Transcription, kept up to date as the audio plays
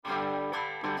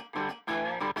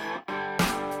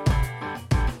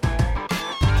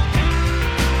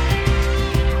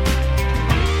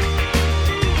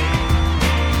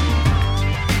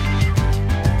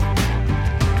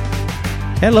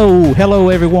Hello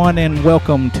everyone, and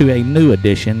welcome to a new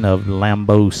edition of the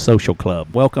Lambeau Social Club.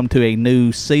 Welcome to a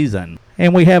new season.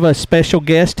 And we have a special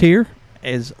guest here,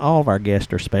 as all of our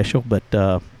guests are special, but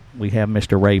we have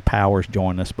Mr. Ray Powers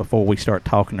join us. Before we start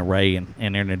talking to Ray and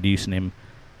introducing him,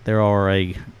 there are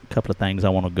a couple of things I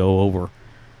want to go over.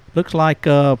 Looks like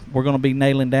we're going to be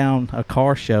nailing down a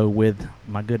car show with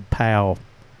my good pal,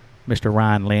 Mr.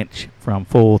 Ryan Lynch from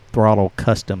Full Throttle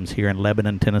Customs here in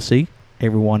Lebanon, Tennessee.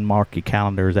 Everyone mark your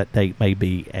calendars. That date may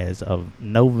be as of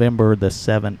November the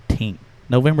 17th.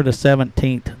 November the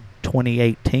 17th,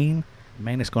 2018.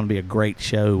 Man, it's going to be a great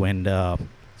show, and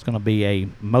it's going to be a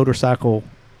motorcycle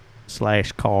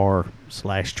 / car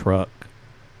 / truck,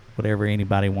 whatever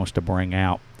anybody wants to bring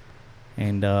out.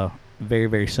 And very,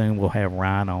 very soon we'll have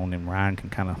Ryan on, and Ryan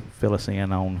can kind of fill us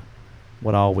in on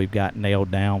what all we've got nailed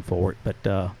down for it. But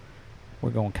we're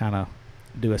going to kind of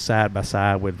do a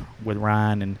side-by-side with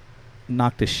Ryan and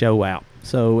knock this show out.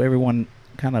 So everyone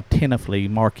kind of tentatively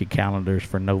mark your calendars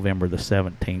for November the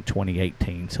 17th,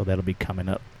 2018. So that'll be coming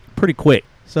up pretty quick.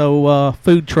 So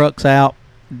food trucks out,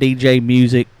 DJ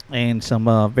music, and some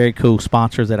very cool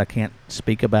sponsors that I can't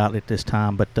speak about at this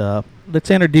time. But let's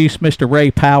introduce Mr.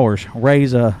 Ray Powers.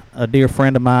 Ray's a dear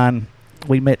friend of mine.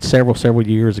 We met several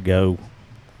years ago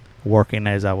working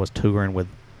as I was touring with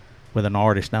an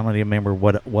artist. I don't even remember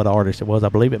what artist it was. I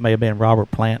believe it may have been Robert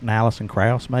Plant and Allison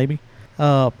Krauss, maybe.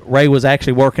 Ray was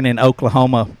actually working in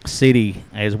Oklahoma City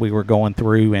as we were going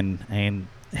through and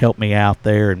helped me out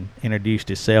there and introduced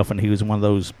himself, and he was one of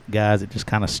those guys that just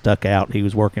kind of stuck out. He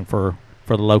was working for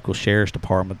the local sheriff's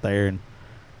department there, and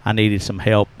I needed some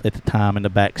help at the time in the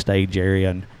backstage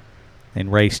area,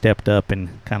 and Ray stepped up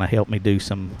and kind of helped me do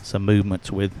some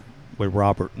movements with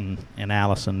Robert and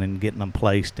Allison and getting them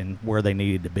placed and where they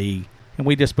needed to be. And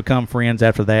we just become friends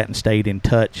after that and stayed in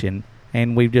touch,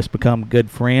 and we've just become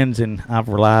good friends, and I've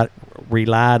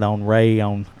relied on Ray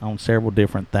on several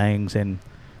different things. And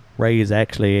Ray is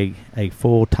actually a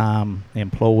full-time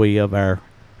employee of our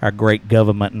great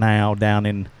government now down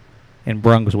in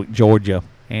Brunswick, Georgia.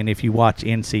 And if you watch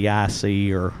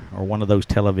NCIC or one of those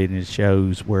television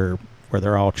shows where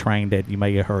they're all trained at, you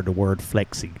may have heard the word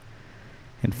Flexi.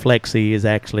 And Flexi is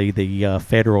actually the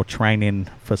federal training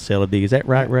facility. Is that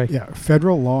right, Ray? Yeah,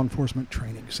 Federal Law Enforcement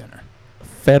Training Center.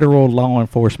 Federal Law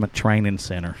Enforcement Training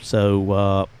Center.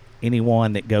 So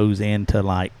anyone that goes into,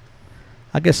 like,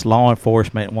 I guess law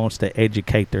enforcement wants to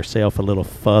educate themselves a little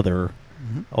further,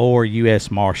 or U.S.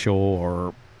 Marshal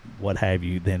or what have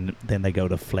you, then they go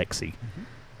to Flexi.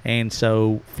 And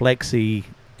so Flexi,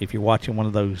 if you're watching one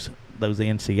of those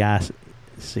NCIS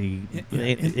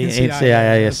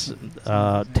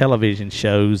television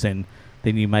shows, and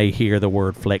then you may hear the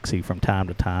word Flexi from time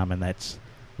to time, and that's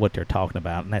what they're talking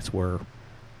about, and that's where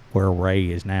Ray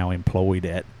is now employed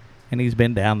at. And he's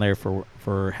been down there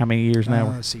for how many years now?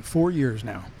 Let's see, 4 years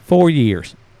now. 4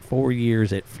 years. 4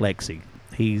 years at Flexi.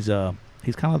 He's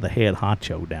kind of the head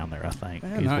honcho down there, I think.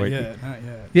 Not yet.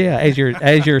 Yeah,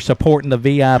 as you're supporting the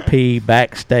VIP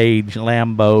backstage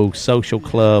Lambeau Social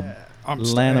Club.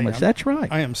 Yeah, that's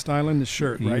right. I am styling the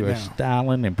shirt right now. You are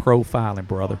styling and profiling,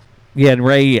 brother. Yeah, and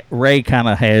Ray kind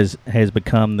of has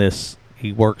become this.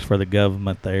 He works for the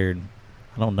government there, and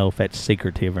I don't know if that's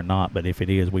secretive or not, but if it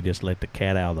is, we just let the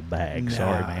cat out of the bag. Nah,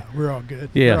 sorry, man. We're all good.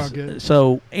 Yes. We're all good.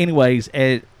 So, anyways,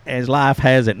 as life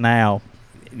has it now,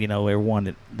 you know,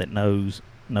 everyone that knows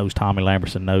Tommy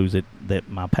Lamberson knows that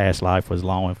my past life was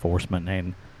law enforcement,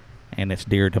 and it's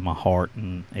dear to my heart,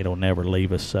 and it'll never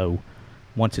leave us. So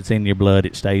once it's in your blood,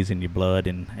 it stays in your blood,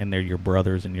 and they're your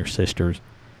brothers and your sisters.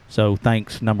 So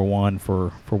thanks, number one,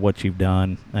 for what you've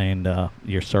done and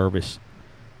your service.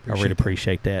 I really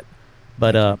appreciate that.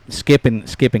 But skipping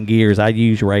gears, I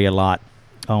use Ray a lot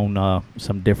on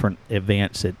some different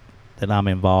events that I'm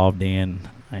involved in,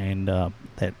 and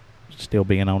that still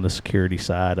being on the security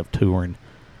side of touring.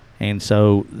 And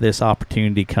so this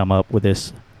opportunity come up with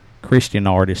this Christian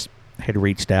artist had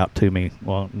reached out to me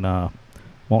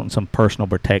wanting some personal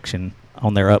protection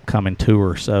on their upcoming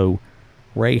tour. So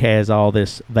Ray has all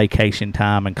this vacation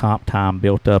time and comp time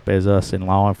built up as us in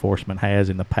law enforcement has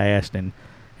in the past, and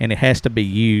it has to be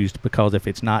used, because if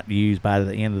it's not used by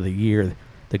the end of the year,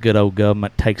 the good old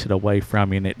government takes it away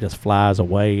from you, and it just flies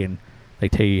away, and they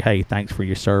tell you, hey, thanks for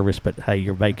your service, but hey,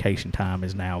 your vacation time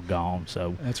is now gone.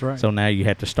 So that's right. So now you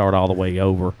have to start all the way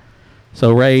over.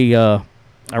 So Ray, I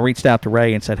reached out to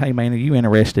Ray and said, hey man, are you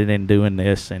interested in doing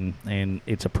this? And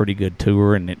it's a pretty good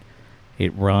tour, and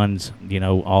it runs, you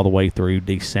know, all the way through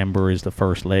December is the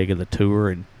first leg of the tour.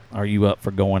 And are you up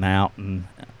for going out?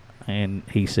 And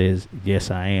he says,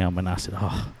 yes, I am. And I said,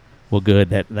 oh, well, good.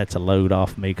 That's a load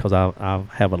off me, because I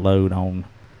have a load on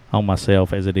on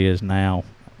myself as it is now,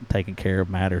 taking care of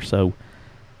matters. So,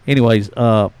 anyways,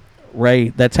 Ray,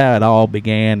 that's how it all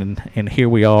began, and here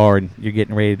we are, and you're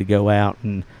getting ready to go out,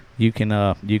 and you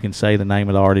can say the name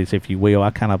of the artist if you will.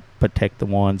 I kind of protect the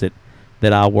ones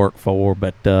that I work for,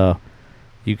 but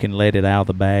you can let it out of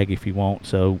the bag if you want.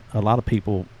 So a lot of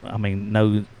people, I mean,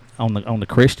 know on the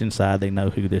Christian side, they know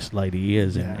who this lady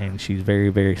is, and she's very,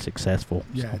 very successful.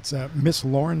 Yeah, it's Miss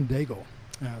Lauren Daigle.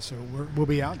 So we'll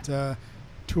be out. The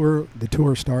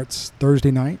tour starts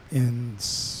Thursday night in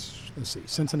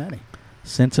Cincinnati.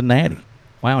 Cincinnati.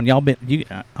 Wow,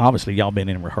 and obviously y'all been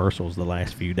in rehearsals the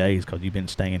last few days because you've been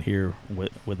staying here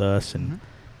with us and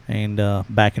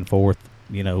back and forth,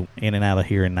 in and out of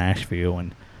here in Nashville,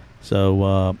 and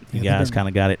so you guys kind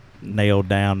of got it nailed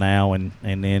down now, and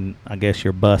then I guess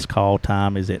your bus call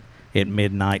time is at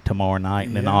midnight tomorrow night,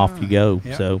 and then off you go.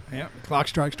 So clock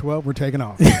strikes 12, we're taking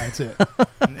off. That's it.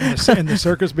 and the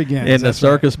circus begins. And the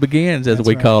circus begins, as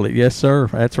we call it. Yes, sir.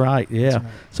 That's right. Yeah. That's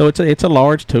right. So it's a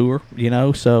large tour,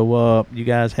 So you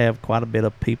guys have quite a bit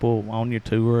of people on your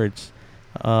tour. It's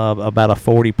about a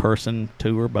 40-person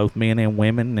tour, both men and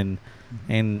women,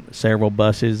 and several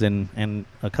buses and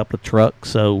a couple of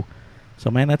trucks. So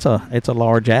man, it's a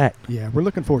large act. Yeah, we're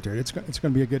looking forward to it. It's going to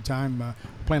be a good time.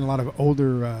 Playing a lot of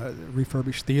older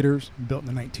refurbished theaters built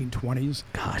in the 1920s.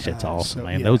 Gosh, that's awesome,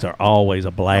 man. Yeah. Those are always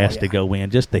a blast to go in.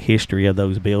 Just the history of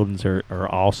those buildings are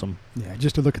awesome. Yeah,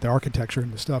 just to look at the architecture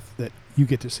and the stuff that you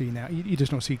get to see now. You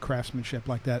just don't see craftsmanship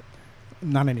like that.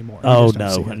 Not anymore. Oh,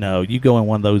 no. You go in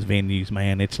one of those venues,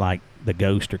 man, it's like the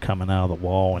ghosts are coming out of the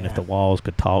wall, and if the walls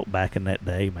could talk back in that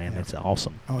day, man, it's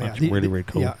awesome. Oh, yeah. It's really, really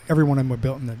cool. Yeah, every one of them were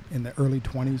built in the early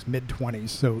 20s, mid-20s,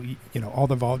 so, all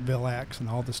the vaudeville acts and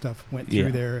all the stuff went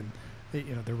through there, and,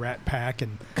 the Rat Pack,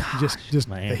 and just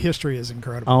man, the history is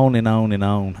incredible. On and on and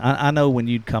on. I know when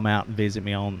you'd come out and visit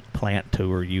me on plant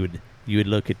tour, you would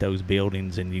look at those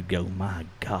buildings, and you'd go, my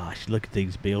gosh, look at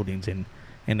these buildings, and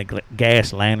the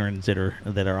gas lanterns that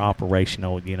are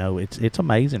operational, it's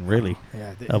amazing, really,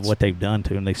 of what they've done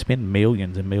to them. They spend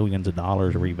millions and millions of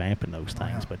dollars revamping those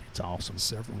things, but it's awesome.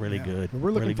 Really good. Well,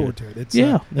 we're looking forward to it. It's,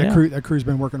 that crew's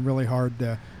been working really hard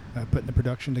putting the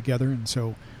production together, and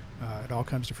so it all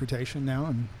comes to fruition now,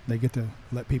 and they get to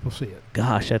let people see it.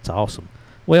 Gosh, that's awesome.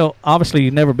 Well, obviously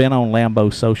you've never been on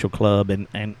Lambeau Social Club, and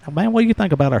man, what do you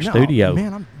think about our studio?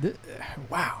 Man,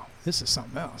 wow. This is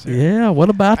something else. Yeah,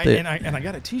 what about that? And I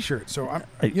got a T-shirt, so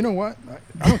you know what?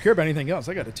 I don't care about anything else.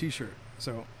 I got a T-shirt,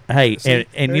 so. Hey,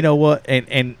 and you know what?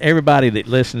 And everybody that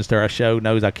listens to our show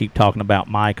knows I keep talking about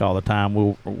Mike all the time.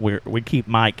 We keep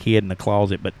Mike hid in the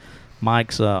closet, but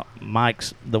Mike's the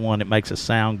one that makes us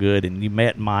sound good, and you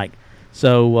met Mike.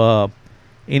 So,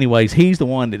 anyways, he's the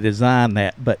one that designed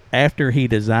that. But after he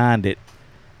designed it,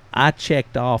 I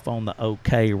checked off on the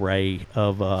OK Ray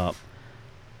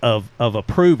of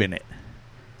approving it.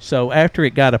 So after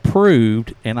it got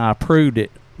approved and I approved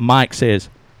it, Mike says,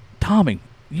 Tommy,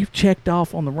 you've checked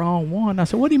off on the wrong one. I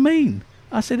said, what do you mean?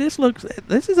 I said, this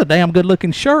is a damn good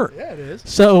looking shirt. Yeah, it is.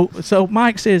 So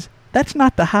Mike says, that's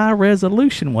not the high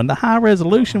resolution one. The high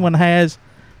resolution one has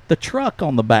the truck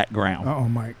on the background. Uh-oh,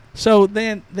 Mike. So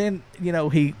then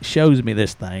he shows me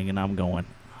this thing, and I'm going,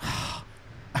 oh,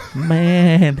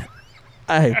 man,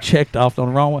 I have checked off on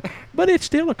the wrong one. But it's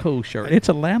still a cool shirt. It's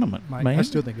a laminate, Mike, man. I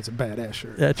still think it's a badass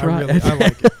shirt. That's right. I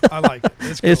like it. I like it.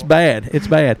 It's cool. It's bad. It's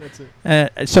bad. That's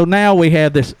it. So now we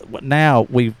have this. Now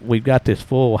we've got this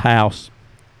full house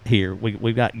here.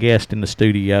 We've got guests in the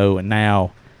studio, and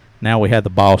now we have the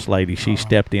boss lady. She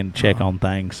stepped in to check on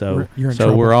things. So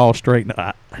we're all straightened.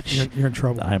 You're in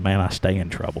trouble. Man, I stay in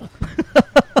trouble.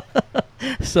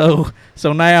 So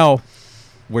now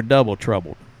we're double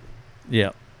troubled.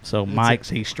 Yeah. So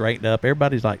he's straightened up.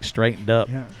 Everybody's like straightened up.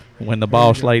 Yeah. When the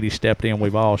boss lady stepped in,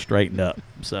 we've all straightened up.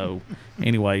 So,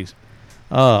 anyways,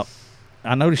 I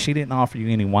noticed she didn't offer you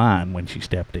any wine when she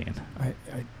stepped in. I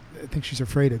think she's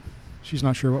afraid she's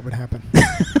not sure what would happen.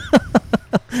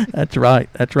 That's right.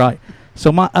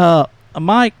 So,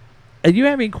 Mike, do you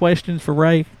have any questions for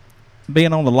Ray?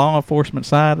 Being on the law enforcement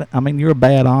side, I mean, you're a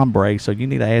bad hombre, so you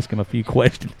need to ask him a few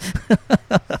questions.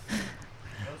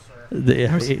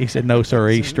 He said, no, sir.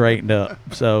 He straightened up.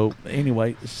 So,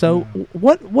 anyway,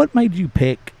 what made you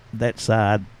pick that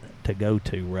side to go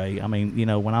to, Ray? I mean,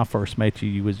 when I first met you,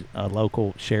 you was a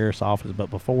local sheriff's office, but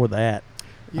before that,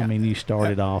 I mean, you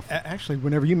started off. Actually,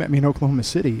 whenever you met me in Oklahoma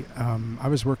City, I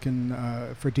was working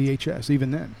for DHS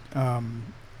even then.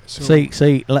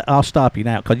 See, I'll stop you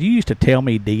now because you used to tell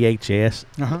me DHS.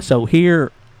 Uh-huh. So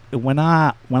here, when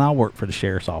I worked for the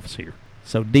sheriff's office here,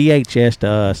 so DHS to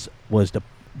us was the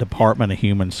Department of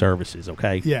Human Services,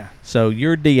 okay? Yeah. So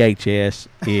your DHS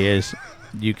is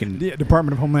you can. The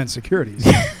Department of Homeland Security.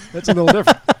 That's a little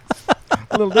different.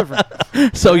 A little different.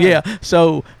 So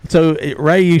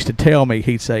Ray used to tell me,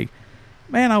 he'd say,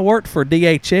 "Man, I worked for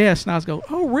DHS," and I was going,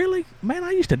 "Oh, really? Man,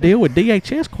 I used to deal with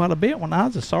DHS quite a bit when I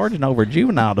was a sergeant over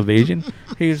juvenile division."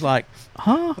 He was like,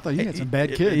 "Huh?" I thought you had some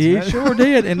bad kids. He sure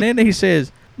did. And then he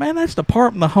says, "Man, that's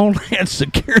Department of Homeland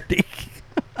Security."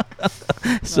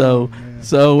 So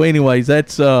anyways,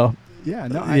 that's I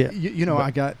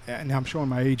got, now I'm showing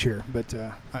my age here, but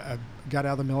I got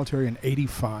out of the military in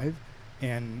 '85,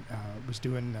 and was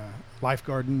doing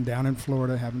lifeguarding down in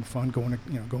Florida, having fun, going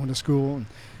to school,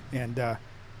 and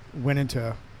went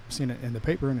into seeing it in the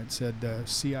paper, and it said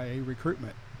CIA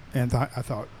recruitment, and I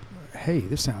thought, hey,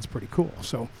 this sounds pretty cool.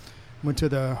 So went to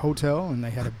the hotel, and they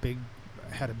had a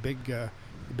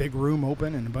big room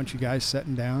open, and a bunch of guys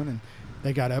sitting down, and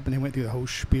they got up and they went through the whole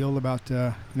spiel about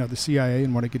the CIA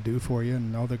and what it could do for you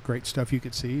and all the great stuff you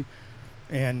could see.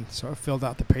 And so I filled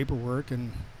out the paperwork,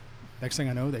 and next thing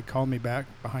I know, they called me back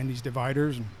behind these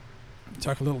dividers and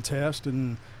took a little test,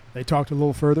 and they talked a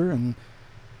little further, and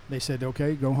they said,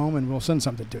 "Okay, go home and we'll send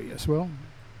something to you." So, well,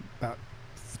 about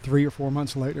 3 or 4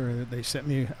 months later, they sent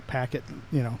me a packet,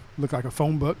 looked like a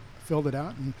phone book, filled it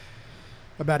out, and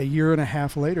about a year and a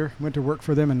half later, went to work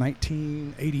for them in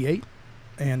 1988.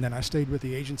 And then I stayed with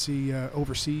the agency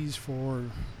overseas for,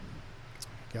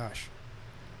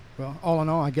 all in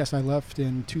all, I guess I left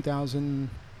in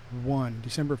 2001.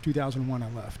 December of 2001,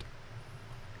 I left.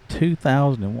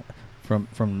 2001,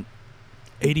 from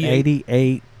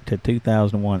 88 to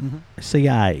 2001. Mm-hmm.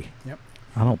 CIA. Yep.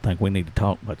 I don't think we need to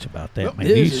talk much about that, well,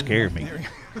 man. You scared me.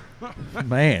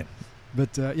 Man.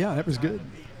 But, that was good.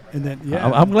 And then,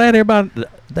 I'm glad everybody,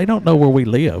 they don't know where we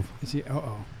live.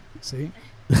 See?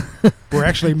 We're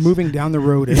actually moving down the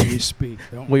road as we speak.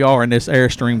 We are in this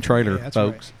Airstream trailer,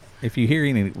 folks. Right. If you hear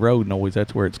any road noise,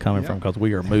 that's where it's coming from, because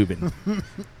we are moving.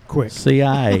 Quick.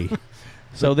 CIA.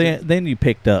 So then you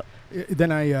picked up.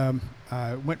 Then I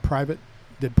went private,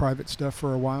 did private stuff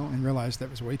for a while, and realized that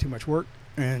was way too much work.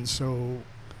 And so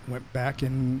went back,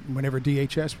 and whenever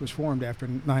DHS was formed after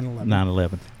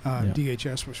 9/11.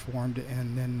 DHS was formed,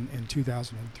 and then in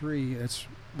 2003,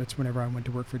 that's whenever I went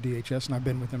to work for DHS, and I've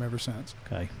been with them ever since.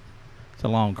 Okay. It's a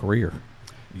long career.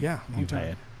 Long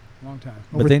time.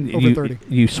 But then over 30.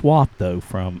 You swapped, though,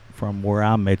 from where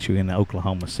I met you in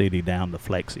Oklahoma City down to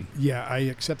Flexi. Yeah, I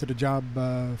accepted a job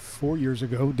 4 years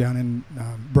ago down in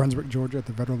Brunswick, Georgia at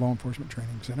the Federal Law Enforcement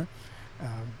Training Center.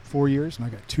 4 years, and I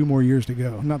got 2 more years to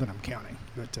go. Not that I'm counting,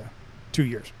 but 2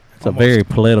 years. It's almost a very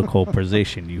political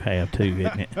position you have too,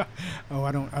 isn't it? Oh,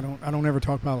 I don't ever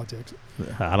talk politics.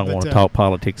 I don't want to talk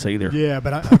politics either. Yeah,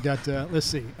 but I've got let's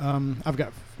see. I've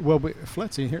got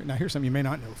FLETC here. Now here's something you may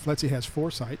not know. FLETC has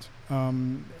 4 sites,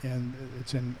 and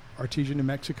it's in Artesia, New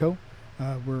Mexico,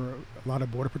 where a lot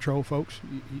of Border Patrol folks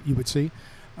you would see.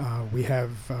 We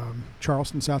have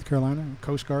Charleston, South Carolina.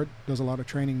 Coast Guard does a lot of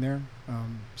training there.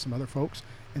 Some other folks,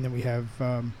 and then we have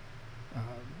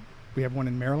one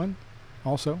in Maryland.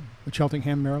 Also, at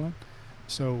Cheltenham, Maryland.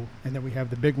 So, and then we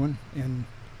have the big one in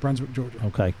Brunswick, Georgia.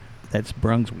 Okay, that's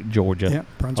Brunswick, Georgia. Yeah,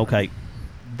 Brunswick. Okay,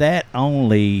 that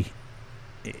only,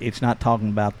 it's not talking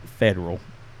about federal,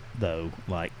 though,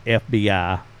 like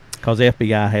FBI, because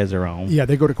FBI has their own. Yeah,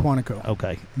 they go to Quantico.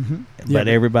 Okay. Mm-hmm. But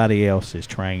everybody else is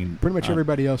trained. Pretty much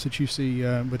everybody else that you see,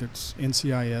 whether it's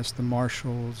NCIS, the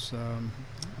Marshals,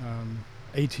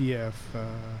 ATF,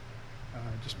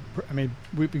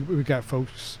 we got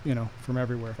folks, from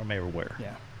everywhere. From everywhere.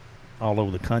 Yeah. All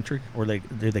over the country, or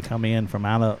do they come in from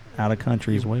out of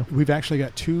country as well? We've actually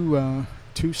got two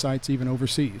sites even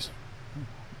overseas.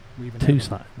 Two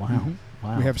sites. Wow. Mm-hmm.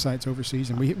 Wow. We have sites overseas,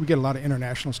 and we get a lot of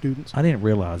international students. I didn't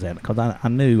realize that, because I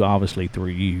knew obviously through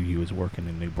you was working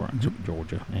in New Brunswick, mm-hmm.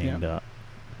 Georgia,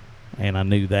 and I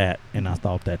knew that, and I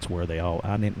thought that's where they all.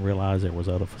 I didn't realize there was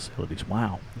other facilities.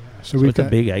 Wow. Yeah. So it's a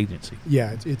big agency.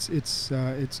 Yeah, it's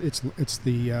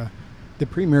the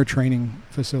premier training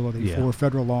facility for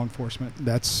federal law enforcement.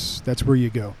 That's where you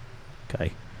go.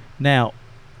 Okay. Now,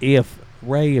 if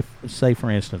say for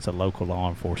instance a local law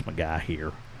enforcement guy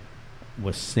here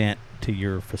was sent to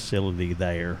your facility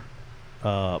there,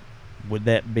 would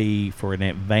that be for an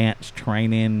advanced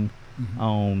training mm-hmm.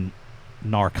 on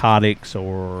narcotics,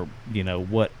 or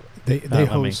what they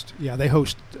host? They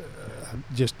host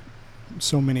just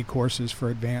so many courses for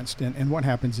advanced, and what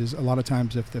happens is a lot of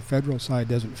times if the federal side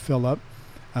doesn't fill up,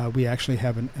 we actually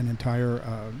have an entire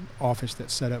office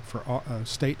that's set up for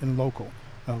state and local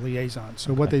liaisons.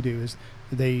 So what they do is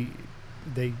they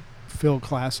fill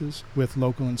classes with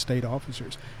local and state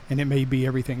officers, and it may be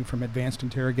everything from advanced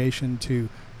interrogation to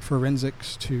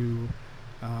forensics to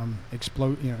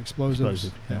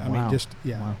explosives. Yeah. I Wow. mean, just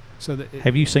Wow. So that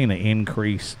Have you seen an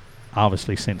increase?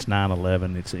 Obviously, since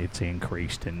 9/11, it's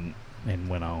increased and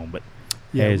went on. But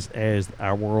as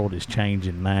our world is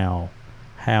changing now,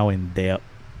 how in depth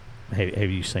have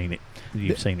you seen it?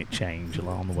 You've seen it change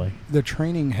along the way. The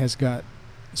training has got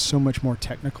so much more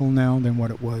technical now than what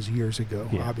it was years ago.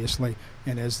 Yeah. Obviously,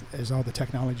 and as all the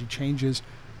technology changes,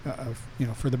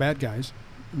 for the bad guys,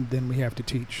 then we have to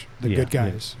teach the good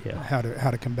guys how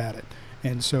to combat it.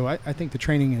 And so I think the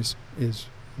training is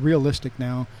realistic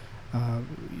now.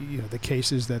 The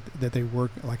cases that they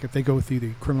work, like if they go through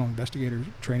the criminal investigator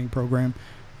training program,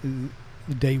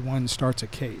 day one starts a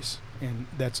case, and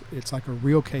it's like a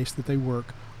real case that they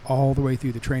work all the way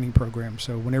through the training program.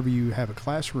 So whenever you have a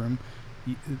classroom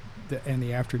in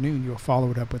the afternoon, you'll follow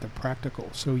it up with a practical.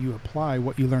 So you apply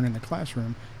what you learn in the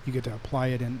classroom, you get to apply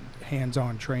it in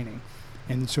hands-on training.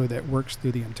 And so that works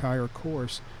through the entire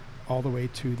course all the way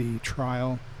to the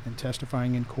trial and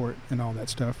testifying in court and all that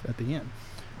stuff at the end.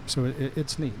 So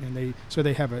it's neat. And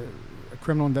they have a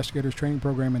criminal investigators training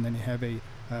program, and then they have a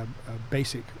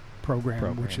basic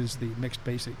program, which is the mixed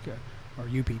basic or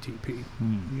UPTP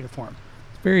uniform.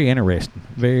 Very interesting.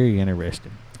 Very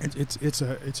interesting. It's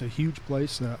a huge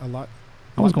place. A lot.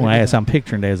 I was going to ask. I'm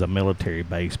picturing it as a military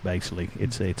base. Basically,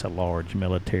 it's a large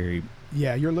military.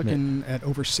 Yeah, you're looking at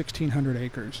over 1,600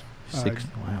 acres.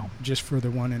 Wow. Just for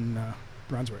the one in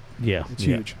Brunswick. Yeah, it's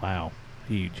huge. Wow,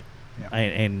 huge. Yeah.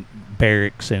 And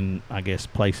barracks and I guess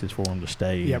places for them to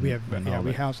stay. Yeah,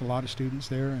 we house a lot of students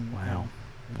there, and wow.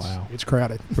 It's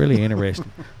crowded. Really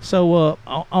interesting. So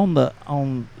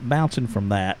on bouncing from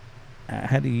that,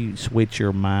 how do you switch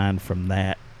your mind from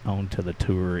that onto the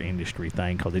tour industry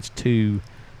thing? Because it's two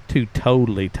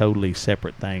totally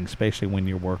separate things, especially when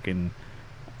you're working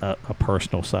a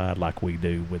personal side like we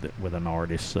do with an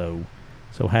artist. So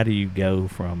how do you go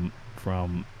from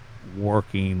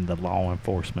working the law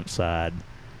enforcement side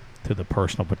to the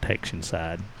personal protection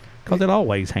side? Because it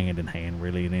always hand in hand,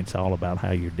 really, and it's all about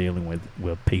how you're dealing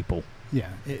with people. Yeah,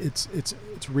 it's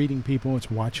reading people, it's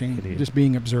watching, just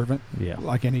being observant. Yeah,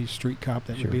 like any street cop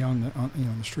that would be on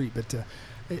the street. But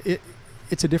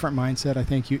it's a different mindset. I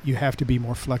think you have to be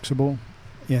more flexible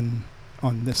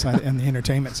on this side and the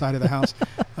entertainment side of the house.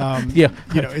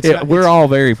 We're all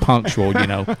very punctual.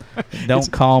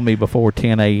 Don't call me before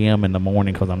 10 a.m. in the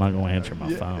morning because I'm not going to answer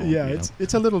my phone. Yeah,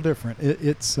 it's a little different.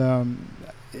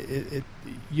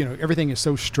 Everything is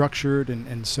so structured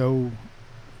and so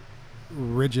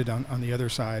rigid on the other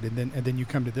side, and then you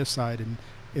come to this side, and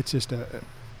it's just a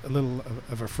little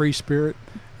of a free spirit.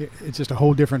 It's just a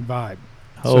whole different vibe.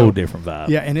 Different vibe.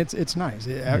 Yeah, and it's nice.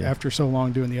 After so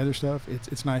long doing the other stuff,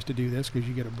 it's nice to do this because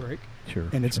you get a break. Sure.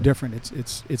 And it's different.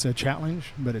 It's a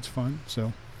challenge, but it's fun.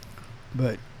 So,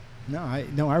 but I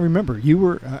remember you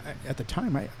were at the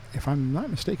time. If I'm not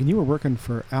mistaken, you were working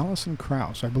for Allison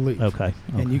Krauss, I believe. Okay.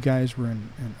 And you guys were in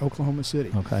Oklahoma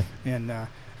City. Okay. And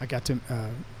I got to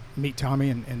meet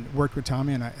Tommy and worked with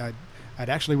Tommy, and I'd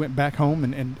actually went back home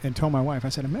and told my wife. I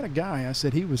said I met a guy. I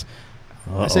said he was.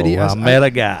 I met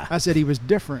a guy. I said he was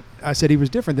different. I said he was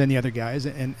different than the other guys,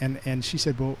 and she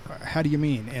said, "Well, how do you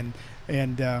mean?"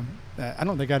 And I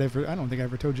don't think I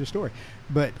ever told you a story,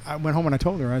 but I went home and I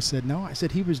told her. I said, "No." I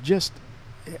said he was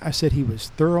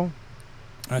thorough.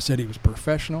 I said he was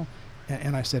professional,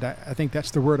 and I said I think that's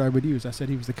the word I would use. I said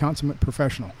he was the consummate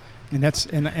professional, and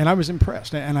I was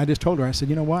impressed. And I just told her. I said,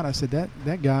 "You know what?" I said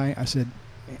that guy. I said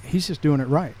he's just doing it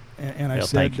right. And I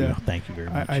said, "Thank you very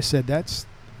much." I said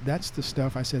that's the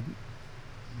stuff. I said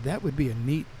that would be a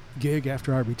neat gig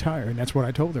after I retire, and that's what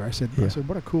I told her. I said,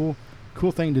 what a cool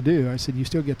thing to do. I said, you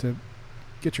still get to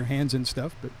get your hands in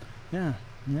stuff, but yeah,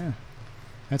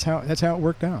 that's how it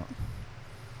worked out.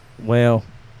 Well,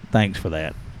 thanks for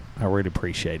that. I really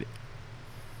appreciate it.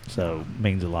 So it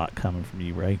means a lot coming from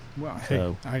you, Ray. Well,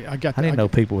 so, hey, I didn't know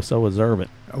people were so observant.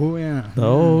 Oh yeah.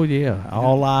 Oh yeah.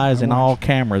 All eyes and all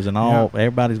cameras and all.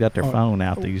 Everybody's got their phone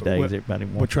out these days. Everybody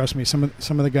wants. Well, trust me, some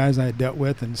of the guys I had dealt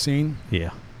with and seen. Yeah.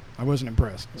 I wasn't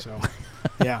impressed. So,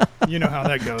 yeah, you know how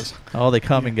that goes. Oh, they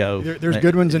come and go. There's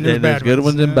good ones and there's bad ones. There's good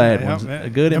ones and bad ones.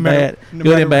 Good and bad.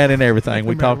 Good and bad and everything.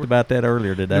 We talked about that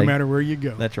earlier today. No matter where you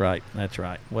go. That's right.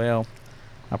 Well,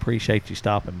 I appreciate you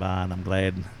stopping by, and I'm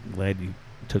glad you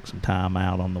took some time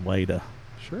out on the way to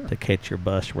catch your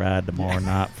bus ride tomorrow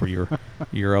night for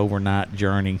your overnight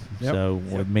journey. So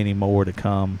with many more to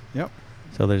come. Yep.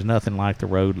 So there's nothing like the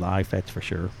road life, that's for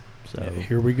sure. So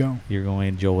here we go. You're going to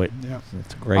enjoy it. Yeah.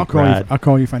 It's a great ride. I'll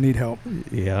call you if I need help.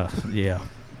 Yeah.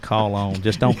 Call on.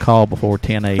 Just don't call before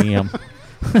 10 a.m.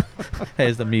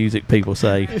 as the music people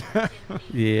say.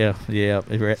 Yeah.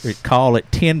 Call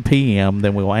at 10 p.m.,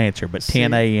 then we'll answer, but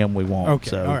 10 a.m. we won't. Okay,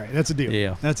 So, all right, that's a deal.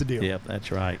 Yeah, that's a deal. Yeah,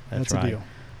 that's right. That's a right. deal.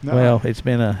 No, Well, it's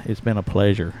been a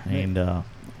pleasure, and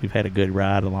we've had a good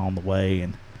ride along the way,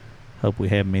 and hope we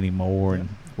have many more, and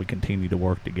we continue to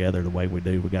work together the way we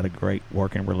do. We got a great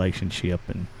working relationship,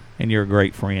 and you're a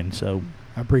great friend, so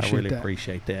I appreciate really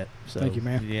appreciate that. So, Thank you,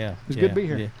 man. Yeah, it's good to be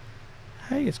here. Yeah.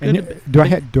 Hey, it's good. Do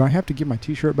I have to give my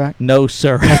T-shirt back? No,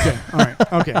 sir. Okay, all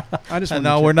right. Okay, I just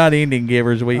no, we're not ending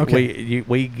givers. We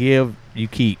give, you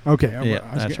keep. Okay, yeah,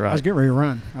 that's right. I was getting ready to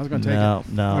run. I was going to take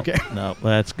it. No, okay. No,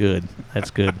 that's good. That's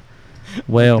good.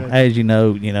 Well, okay. as you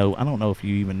know, I don't know if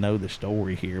you even know the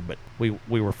story here, but we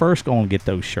were first going to get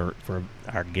those shirts for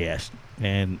our guests,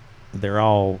 and they're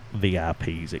all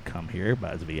VIPs that come here.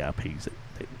 Everybody's VIPs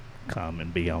that come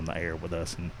and be on the air with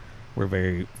us, and we're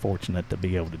very fortunate to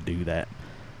be able to do that.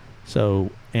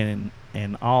 So, and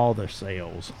all the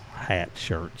sales, hats,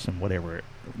 shirts, and whatever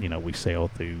we sell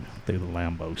through the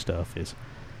Lambo stuff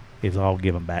is all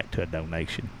given back to a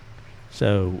donation.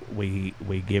 So we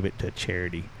give it to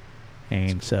charity,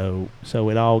 and so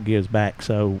it all gives back.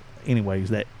 So, anyways,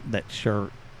 that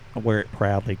shirt, I wear it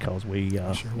proudly because we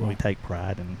take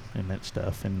pride in that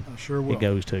stuff, and it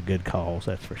goes to a good cause.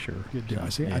 That's for sure. Good deal. So,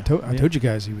 See, yeah. I told you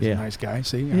guys he was a nice guy.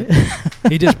 See,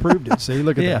 he just proved it. See,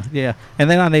 look at that. Yeah. And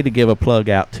then I need to give a plug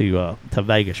out to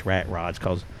Vegas Rat Rods,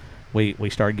 because we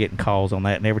started getting calls on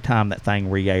that, and every time that thing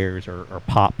re-airs or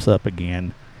pops up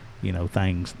again,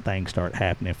 things start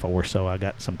happening for us. So I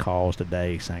got some calls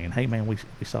today saying, "Hey man, we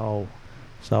saw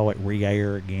it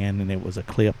re-air again, and it was a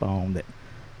clip on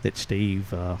that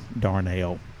Steve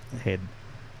Darnell had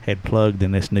plugged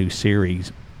in this new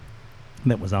series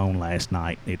that was on last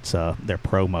night. It's their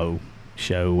promo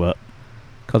show,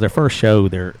 because their first show,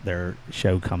 their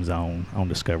show comes on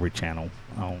Discovery Channel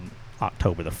on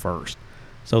October the 1st.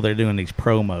 So they're doing these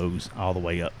promos all the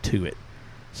way up to it.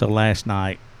 So last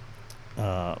night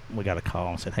we got a call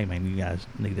and said, "Hey man, you guys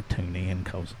need to tune in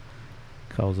because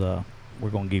we're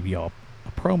going to give you all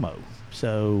a promo."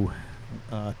 So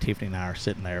Tiffany and I are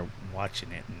sitting there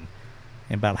watching it, and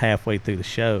about halfway through the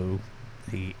show,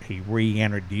 he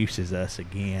reintroduces us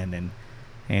again,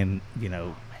 and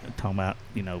talking about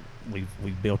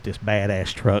we've built this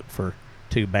badass truck for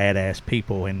two badass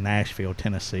people in Nashville,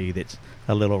 Tennessee. That's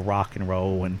a little rock and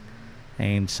roll,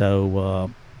 and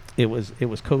so it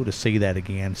was cool to see that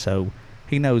again. So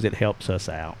he knows it helps us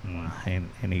out, and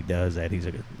he does that. He's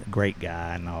a great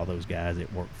guy, and all those guys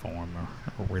that work for him are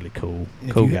really cool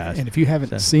guys. And if you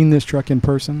haven't seen this truck in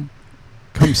person,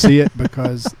 come see it,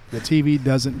 because the TV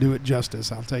doesn't do it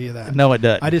justice. I'll tell you that. No, it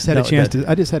doesn't. I just had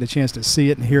a chance to see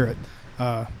it and hear it.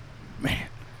 Man,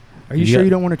 are you sure you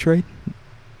don't want to trade?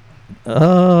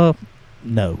 No.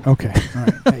 Okay. All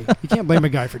right. Hey, you can't blame a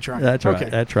guy for trying. That's right. Okay.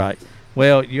 That's right.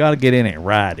 Well, you ought to get in it and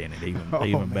ride in it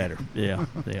even better. Yeah.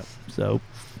 So,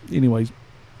 anyways,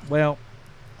 well,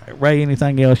 Ray,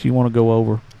 anything else you want to go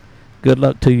over? Good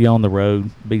luck to you on the road.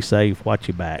 Be safe. Watch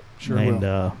your back. Sure and,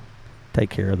 will. Take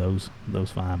care of those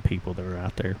fine people that are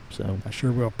out there. So I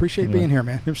sure will. Appreciate being here,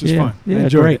 man. This was fun. Yeah,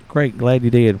 great. Glad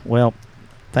you did. Well,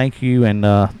 thank you, and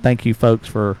thank you, folks,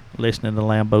 for listening to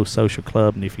Lambo Social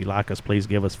Club. And if you like us, please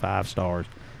give us 5 stars.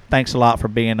 Thanks a lot for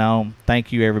being on.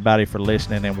 Thank you, everybody, for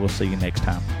listening, and we'll see you next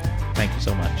time. Thank you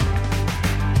so much.